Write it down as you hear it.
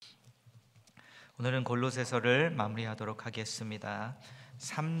오늘은 골로새서를 마무리하도록 하겠습니다.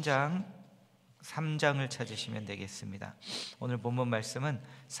 3장을 찾으시면 되겠습니다. 오늘 본문 말씀은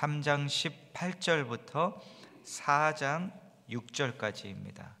 3장 18절부터 4장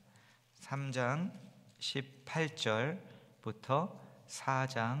 6절까지입니다. 3장 18절부터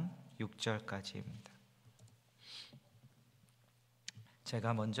 4장 6절까지입니다.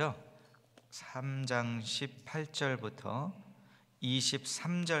 제가 먼저 3장 18절부터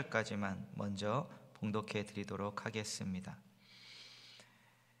 23절까지만 먼저 봉독해 드리도록 하겠습니다.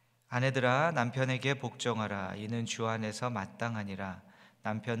 아내들아 남편에게 복종하라. 이는 주 안에서 마땅하니라.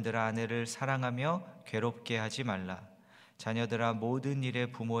 남편들아 아내를 사랑하며 괴롭게 하지 말라. 자녀들아 모든 일에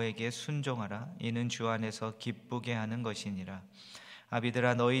부모에게 순종하라. 이는 주 안에서 기쁘게 하는 것이니라.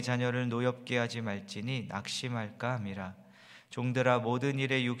 아비들아 너희 자녀를 노엽게 하지 말지니 낙심할까 함이라. 종들아 모든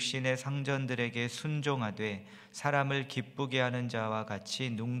일에 육신의 상전들에게 순종하되 사람을 기쁘게 하는 자와 같이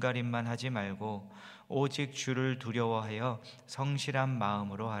눈가림만 하지 말고 오직 주를 두려워하여 성실한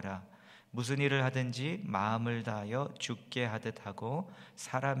마음으로 하라. 무슨 일을 하든지 마음을 다하여 주께 하듯 하고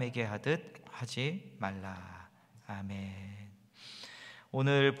사람에게 하듯 하지 말라. 아멘.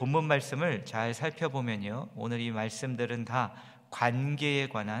 오늘 본문 말씀을 잘 살펴보면요, 오늘 이 말씀들은 다 관계에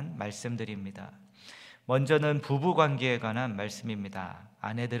관한 말씀들입니다. 먼저는 부부 관계에 관한 말씀입니다.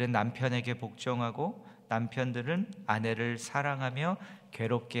 아내들은 남편에게 복종하고 남편들은 아내를 사랑하며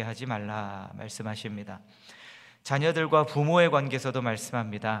괴롭게 하지 말라 말씀하십니다. 자녀들과 부모의 관계에서도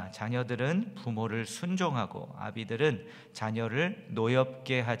말씀합니다. 자녀들은 부모를 순종하고 아비들은 자녀를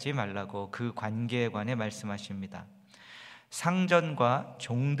노엽게 하지 말라고 그 관계에 관해 말씀하십니다. 상전과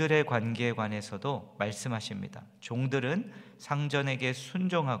종들의 관계에 관해서도 말씀하십니다. 종들은 상전에게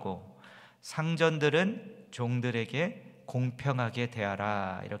순종하고 상전들은 종들에게 공평하게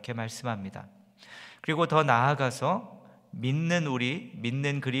대하라 이렇게 말씀합니다. 그리고 더 나아가서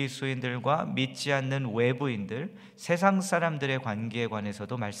믿는 그리스도인들과 믿지 않는 외부인들, 세상 사람들의 관계에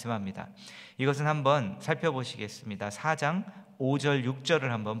관해서도 말씀합니다. 이것은 한번 살펴보시겠습니다. 4장 5절 6절을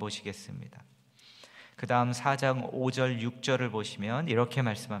한번 보시겠습니다. 그 다음 4장 5절 6절을 보시면 이렇게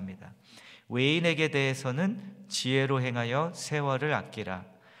말씀합니다. 외인에게 대해서는 지혜로 행하여 세월을 아끼라.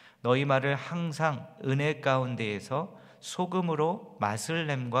 너희 말을 항상 은혜 가운데에서 소금으로 맛을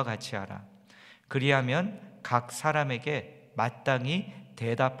냄과 같이 하라. 그리하면 각 사람에게 마땅히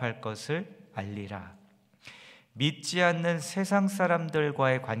대답할 것을 알리라. 믿지 않는 세상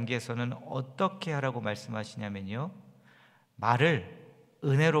사람들과의 관계에서는 어떻게 하라고 말씀하시냐면요, 말을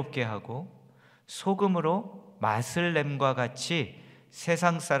은혜롭게 하고 소금으로 맛을 냄과 같이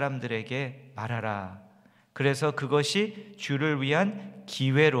세상 사람들에게 말하라. 그래서 그것이 주를 위한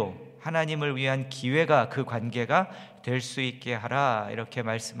기회로, 하나님을 위한 기회가, 그 관계가 될 수 있게 하라 이렇게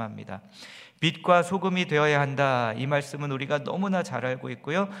말씀합니다. 빛과 소금이 되어야 한다, 이 말씀은 우리가 너무나 잘 알고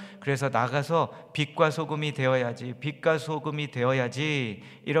있고요. 그래서 나가서 빛과 소금이 되어야지, 빛과 소금이 되어야지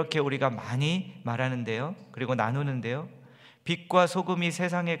이렇게 우리가 많이 말하는데요, 그리고 나누는데요, 빛과 소금이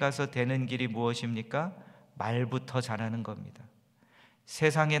세상에 가서 되는 길이 무엇입니까? 말부터 잘하는 겁니다.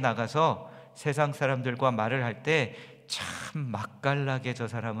 세상에 나가서 세상 사람들과 말을 할 때 참 맛깔나게 저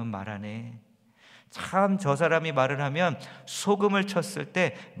사람은 말하네, 참 저 사람이 말을 하면 소금을 쳤을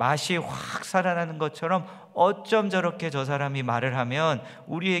때 맛이 확 살아나는 것처럼 어쩜 저렇게 저 사람이 말을 하면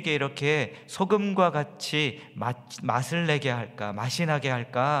우리에게 이렇게 소금과 같이 맛을 내게 할까, 맛이 나게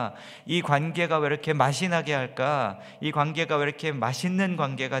할까, 이 관계가 왜 이렇게 맛이 나게 할까, 이 관계가 왜 이렇게 맛있는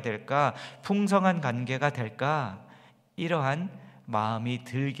관계가 될까, 풍성한 관계가 될까, 이러한 마음이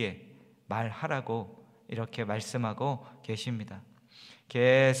들게 말하라고 이렇게 말씀하고 계십니다.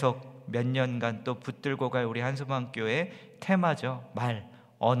 계속 몇 년간 또 붙들고 갈 우리 한수방교회 테마죠. 말,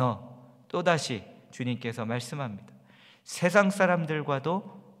 언어. 또다시 주님께서 말씀합니다. 세상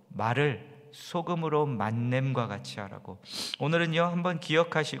사람들과도 말을 소금으로 맛냄과 같이 하라고. 오늘은요, 한번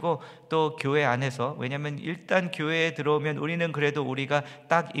기억하시고 또 교회 안에서, 왜냐하면 일단 교회에 들어오면 우리는 그래도 우리가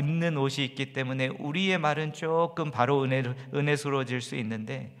딱 입는 옷이 있기 때문에 우리의 말은 조금 바로 은혜스러워질 수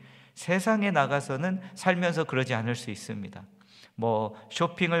있는데, 세상에 나가서는 살면서 그러지 않을 수 있습니다. 뭐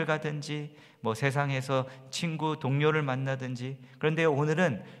쇼핑을 가든지 뭐 세상에서 친구 동료를 만나든지, 그런데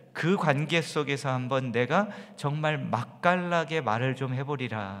오늘은 그 관계 속에서 한번 내가 정말 맛깔나게 말을 좀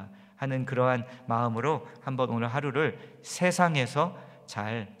해보리라 하는 그러한 마음으로 한번 오늘 하루를 세상에서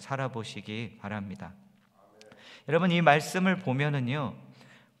잘 살아보시기 바랍니다. 여러분, 이 말씀을 보면은요,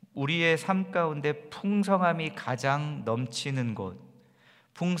 우리의 삶 가운데 풍성함이 가장 넘치는 곳,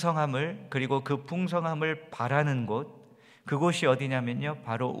 풍성함을, 그리고 그 풍성함을 바라는 곳, 그곳이 어디냐면요,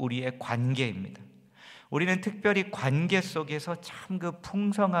 바로 우리의 관계입니다. 우리는 특별히 관계 속에서 참 그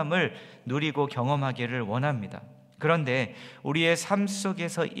풍성함을 누리고 경험하기를 원합니다. 그런데 우리의 삶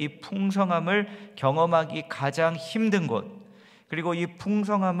속에서 이 풍성함을 경험하기 가장 힘든 곳, 그리고 이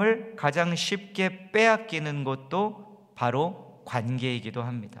풍성함을 가장 쉽게 빼앗기는 것도 바로 관계이기도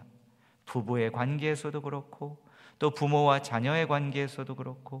합니다. 부부의 관계에서도 그렇고, 또 부모와 자녀의 관계에서도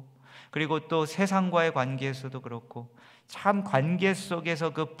그렇고, 그리고 또 세상과의 관계에서도 그렇고, 참 관계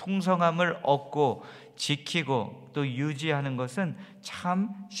속에서 그 풍성함을 얻고 지키고 또 유지하는 것은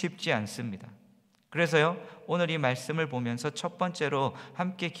참 쉽지 않습니다. 그래서요, 오늘 이 말씀을 보면서 첫 번째로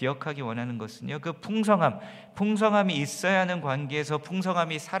함께 기억하기 원하는 것은요, 그 풍성함이 있어야 하는 관계에서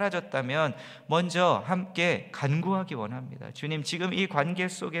풍성함이 사라졌다면 먼저 함께 간구하기 원합니다. 주님, 지금 이 관계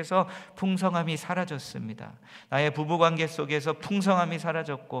속에서 풍성함이 사라졌습니다. 나의 부부 관계 속에서 풍성함이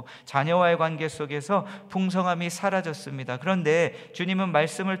사라졌고, 자녀와의 관계 속에서 풍성함이 사라졌습니다. 그런데 주님은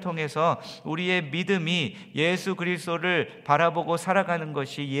말씀을 통해서 우리의 믿음이 예수 그리스도를 바라보고 살아가는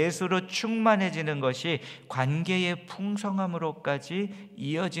것이, 예수로 충만해지는 것이 관계의 풍성함으로까지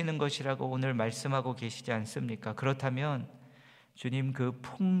이어지는 것이라고 오늘 말씀하고 계시지 않습니까? 그렇다면 주님, 그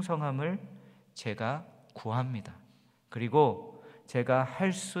풍성함을 제가 구합니다. 그리고 제가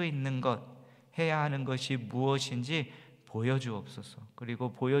할 수 있는 것, 해야 하는 것이 무엇인지 보여주옵소서.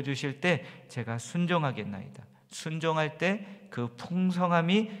 그리고 보여주실 때 제가 순종하겠나이다. 순종할 때 그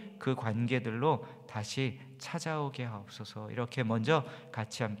풍성함이 그 관계들로 다시 찾아오게 하옵소서. 이렇게 먼저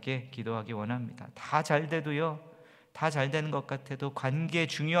같이 함께 기도하기 원합니다. 다 잘 돼도요, 다 잘 되는 것 같아도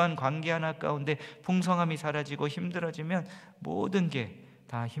중요한 관계 하나 가운데 풍성함이 사라지고 힘들어지면 모든 게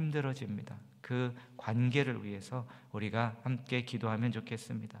다 힘들어집니다. 그 관계를 위해서 우리가 함께 기도하면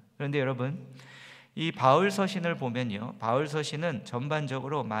좋겠습니다. 그런데 여러분, 이 바울 서신을 보면요, 바울 서신은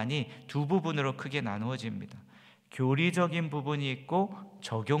전반적으로 많이 두 부분으로 크게 나누어집니다. 교리적인 부분이 있고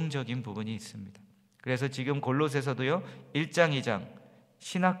적용적인 부분이 있습니다. 그래서 지금 골로새서도요, 1장, 2장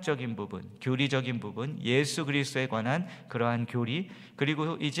신학적인 부분, 교리적인 부분, 예수 그리스도에 관한 그러한 교리,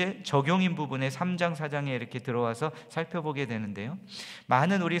 그리고 이제 적용인 부분에 3장, 4장에 이렇게 들어와서 살펴보게 되는데요,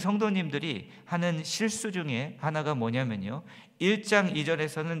 많은 우리 성도님들이 하는 실수 중에 하나가 뭐냐면요, 1장,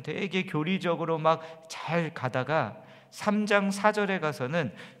 2절에서는 되게 교리적으로 막 잘 가다가 3장 4절에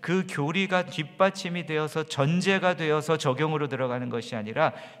가서는 그 교리가 뒷받침이 되어서 전제가 되어서 적용으로 들어가는 것이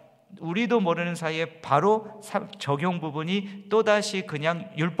아니라 우리도 모르는 사이에 바로 적용 부분이 또다시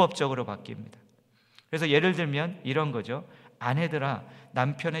그냥 율법적으로 바뀝니다. 그래서 예를 들면 이런 거죠. 아내들아,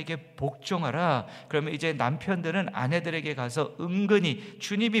 남편에게 복종하라. 그러면 이제 남편들은 아내들에게 가서 은근히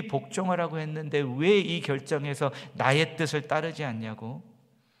주님이 복종하라고 했는데 왜 이 결정에서 나의 뜻을 따르지 않냐고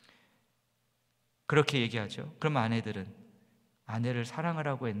그렇게 얘기하죠. 그럼 아내들은 아내를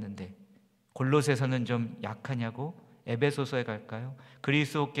사랑하라고 했는데 골로새서는 좀 약하냐고 에베소서에 갈까요?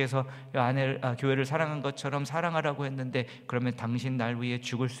 그리스도께서 교회를 사랑한 것처럼 사랑하라고 했는데 그러면 당신 날 위해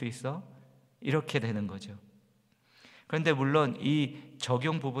죽을 수 있어? 이렇게 되는 거죠. 그런데 물론 이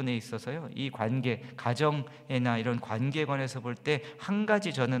적용 부분에 있어서요, 이 관계, 가정이나 이런 관계에 관해서 볼 때 한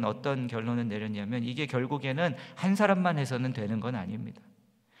가지 저는 어떤 결론을 내렸냐면, 이게 결국에는 한 사람만 해서는 되는 건 아닙니다.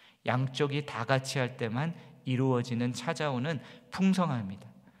 양쪽이 다 같이 할 때만 이루어지는, 찾아오는 풍성함입니다.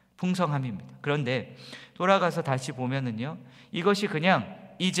 그런데 돌아가서 다시 보면은요, 이것이 그냥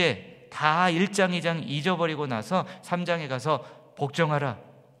이제 다 1장, 2장 잊어버리고 나서 3장에 가서 복종하라.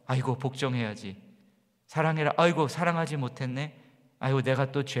 아이고, 복종해야지. 사랑해라. 아이고, 사랑하지 못했네. 아이고,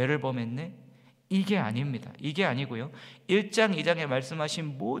 내가 또 죄를 범했네. 이게 아닙니다. 이게 아니고요, 1장, 2장에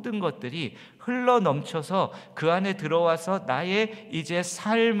말씀하신 모든 것들이 흘러 넘쳐서 그 안에 들어와서 나의 이제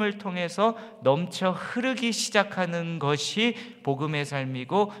삶을 통해서 넘쳐 흐르기 시작하는 것이 복음의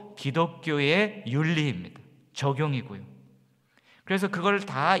삶이고 기독교의 윤리입니다. 적용이고요. 그래서 그걸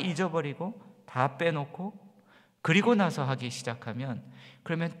다 잊어버리고 다 빼놓고 그리고 나서 하기 시작하면,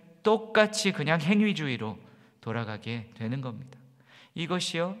 그러면 똑같이 그냥 행위주의로 돌아가게 되는 겁니다.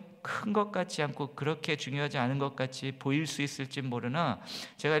 이것이요, 큰 것 같지 않고 그렇게 중요하지 않은 것 같이 보일 수 있을지 모르나,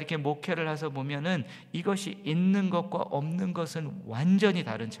 제가 이렇게 목회를 해서 보면은 이것이 있는 것과 없는 것은 완전히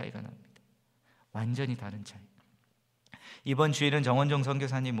다른 차이가 납니다. 완전히 다른 차이. 이번 주일은 정원종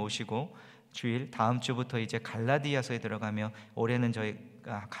선교사님 모시고 주일, 다음 주부터 이제 갈라디아서에 들어가며, 올해는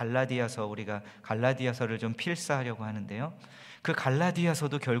저희가 우리가 갈라디아서를 좀 필사하려고 하는데요, 그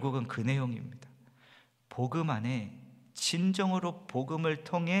갈라디아서도 결국은 그 내용입니다. 복음 안에 진정으로 복음을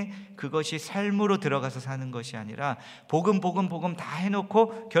통해 그것이 삶으로 들어가서 사는 것이 아니라 복음 다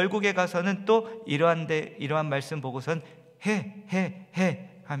해놓고 결국에 가서는 또 이러한 말씀 보고선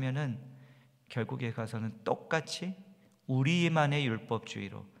해 하면은 결국에 가서는 똑같이 우리만의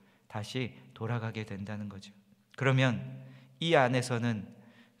율법주의로 다시 돌아가게 된다는 거죠. 그러면 이 안에서는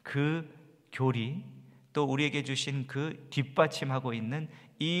그 교리, 또 우리에게 주신 그 뒷받침하고 있는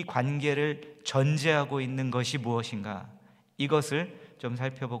이 관계를 전제하고 있는 것이 무엇인가, 이것을 좀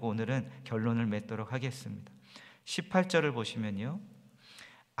살펴보고 오늘은 결론을 맺도록 하겠습니다. 18절을 보시면요,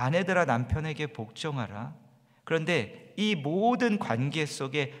 아내들아 남편에게 복종하라. 그런데 이 모든 관계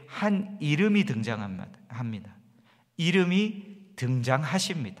속에 한 이름이 등장합니다. 이름이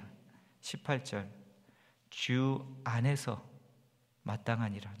등장하십니다. 18절, 주 안에서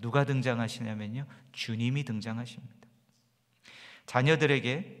마땅하니라. 누가 등장하시냐면요, 주님이 등장하십니다.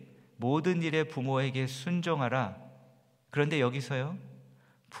 자녀들에게 모든 일에 부모에게 순종하라. 그런데 여기서요,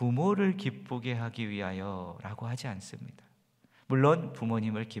 부모를 기쁘게 하기 위하여 라고 하지 않습니다. 물론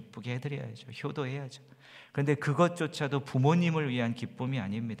부모님을 기쁘게 해드려야죠. 효도해야죠. 그런데 그것조차도 부모님을 위한 기쁨이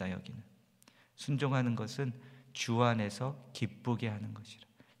아닙니다. 여기는 순종하는 것은 주 안에서 기쁘게 하는 것이라,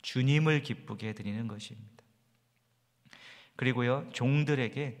 주님을 기쁘게 해드리는 것입니다. 그리고요,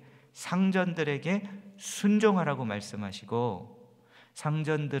 종들에게, 상전들에게 순종하라고 말씀하시고,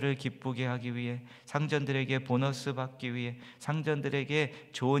 상전들을 기쁘게 하기 위해, 상전들에게 보너스 받기 위해,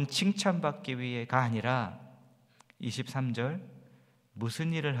 상전들에게 좋은 칭찬 받기 위해가 아니라 23절,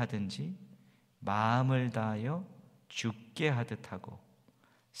 무슨 일을 하든지 마음을 다하여 주께 하듯 하고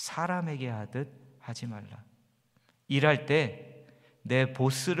사람에게 하듯 하지 말라. 일할 때 내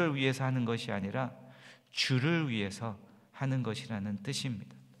보스를 위해서 하는 것이 아니라 주를 위해서 하는 것이라는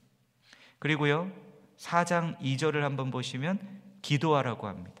뜻입니다. 그리고요, 4장 2절을 한번 보시면 기도하라고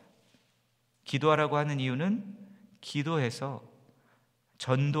합니다. 기도하라고 하는 이유는 기도해서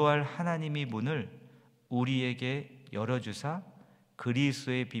전도할 하나님이 문을 우리에게 열어주사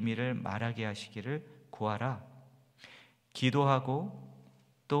그리스도의 비밀을 말하게 하시기를 구하라. 기도하고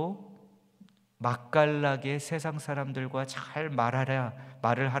또 맛깔나게 세상 사람들과 잘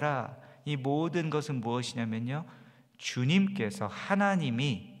말을 하라. 이 모든 것은 무엇이냐면요, 주님께서,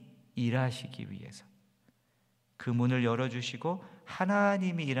 하나님이 일하시기 위해서 그 문을 열어주시고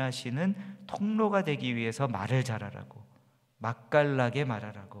하나님이 일하시는 통로가 되기 위해서 말을 잘하라고, 맛깔나게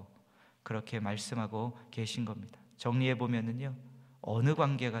말하라고 그렇게 말씀하고 계신 겁니다. 정리해 보면은요, 어느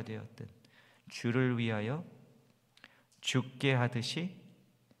관계가 되었든 주를 위하여 주께 하듯이,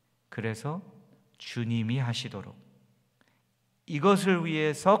 그래서 주님이 하시도록, 이것을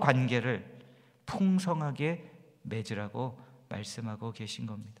위해서 관계를 풍성하게 맺으라고 말씀하고 계신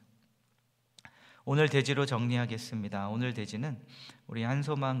겁니다. 오늘 대지로 정리하겠습니다. 오늘 대지는 우리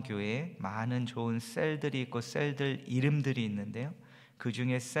한소망 교회에 많은 좋은 셀들이 있고 셀들 이름들이 있는데요, 그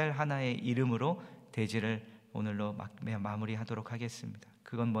중에 셀 하나의 이름으로 대지를 오늘로 마무리하도록 하겠습니다.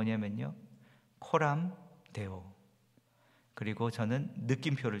 그건 뭐냐면요, 코람데오. 그리고 저는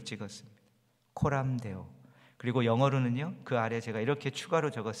느낌표를 찍었습니다. 코람데오. 그리고 영어로는요, 그 아래 제가 이렇게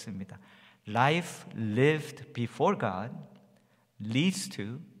추가로 적었습니다. Life lived before God leads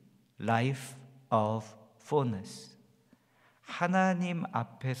to life of fullness. 하나님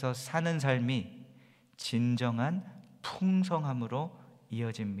앞에서 사는 삶이 진정한 풍성함으로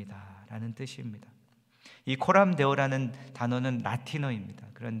이어집니다 라는 뜻입니다. 이 코람데오라는 단어는 라틴어입니다.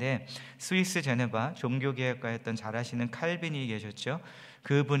 그런데 스위스 제네바 종교개혁가였던 잘 아시는 칼빈이 계셨죠.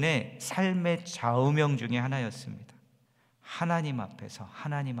 그분의 삶의 좌우명 중에 하나였습니다. 하나님 앞에서,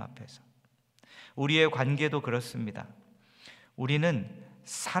 하나님 앞에서. 우리의 관계도 그렇습니다. 우리는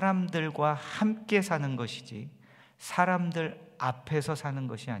사람들과 함께 사는 것이지 사람들 앞에서 사는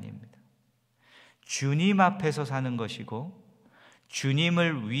것이 아닙니다. 주님 앞에서 사는 것이고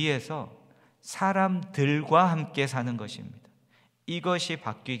주님을 위해서 사람들과 함께 사는 것입니다. 이것이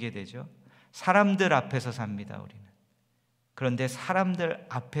바뀌게 되죠. 사람들 앞에서 삽니다, 우리는. 그런데 사람들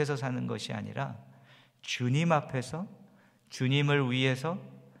앞에서 사는 것이 아니라 주님 앞에서, 주님을 위해서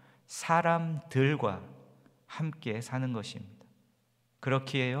사람들과 함께 사는 것입니다.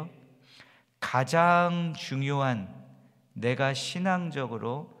 그렇기에요, 가장 중요한, 내가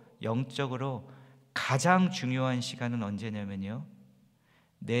신앙적으로, 영적으로 가장 중요한 시간은 언제냐면요,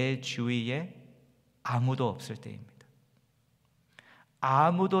 내 주위에 아무도 없을 때입니다.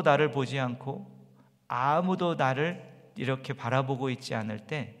 아무도 나를 보지 않고 아무도 나를 이렇게 바라보고 있지 않을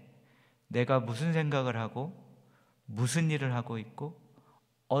때 내가 무슨 생각을 하고 무슨 일을 하고 있고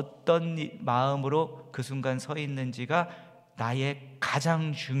어떤 마음으로 그 순간 서 있는지가 나의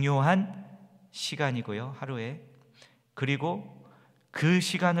가장 중요한 시간이고요, 하루에. 그리고 그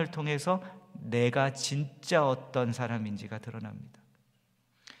시간을 통해서 내가 진짜 어떤 사람인지가 드러납니다.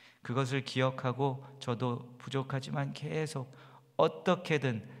 그것을 기억하고 저도 부족하지만 계속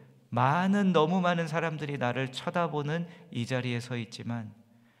어떻게든 너무 많은 사람들이 나를 쳐다보는 이 자리에 서 있지만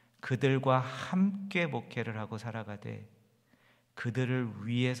그들과 함께 목회를 하고 살아가되 그들을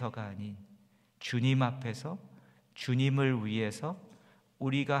위해서가 아닌 주님 앞에서, 주님을 위해서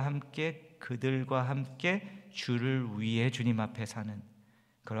우리가 함께 그들과 함께 주를 위해 주님 앞에 사는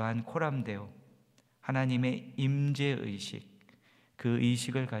그러한 코람데오, 하나님의 임재의식, 그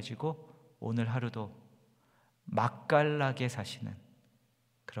의식을 가지고 오늘 하루도 맛깔나게 사시는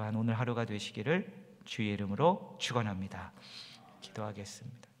그러한 오늘 하루가 되시기를 주의 이름으로 축원합니다.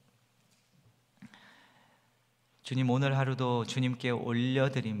 기도하겠습니다. 주님, 오늘 하루도 주님께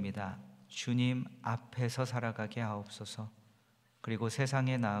올려드립니다. 주님 앞에서 살아가게 하옵소서. 그리고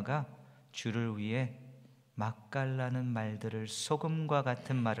세상에 나아가 주를 위해 맛깔나는 말들을 소금과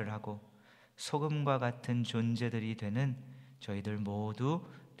같은 말을 하고 소금과 같은 존재들이 되는 저희들 모두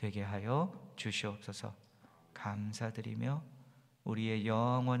되게 하여 주시옵소서. 감사드리며 우리의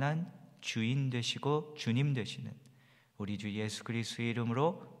영원한 주인 되시고 주님 되시는 우리 주 예수 그리스도의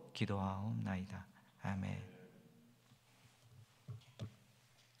이름으로 기도하옵나이다. 아멘.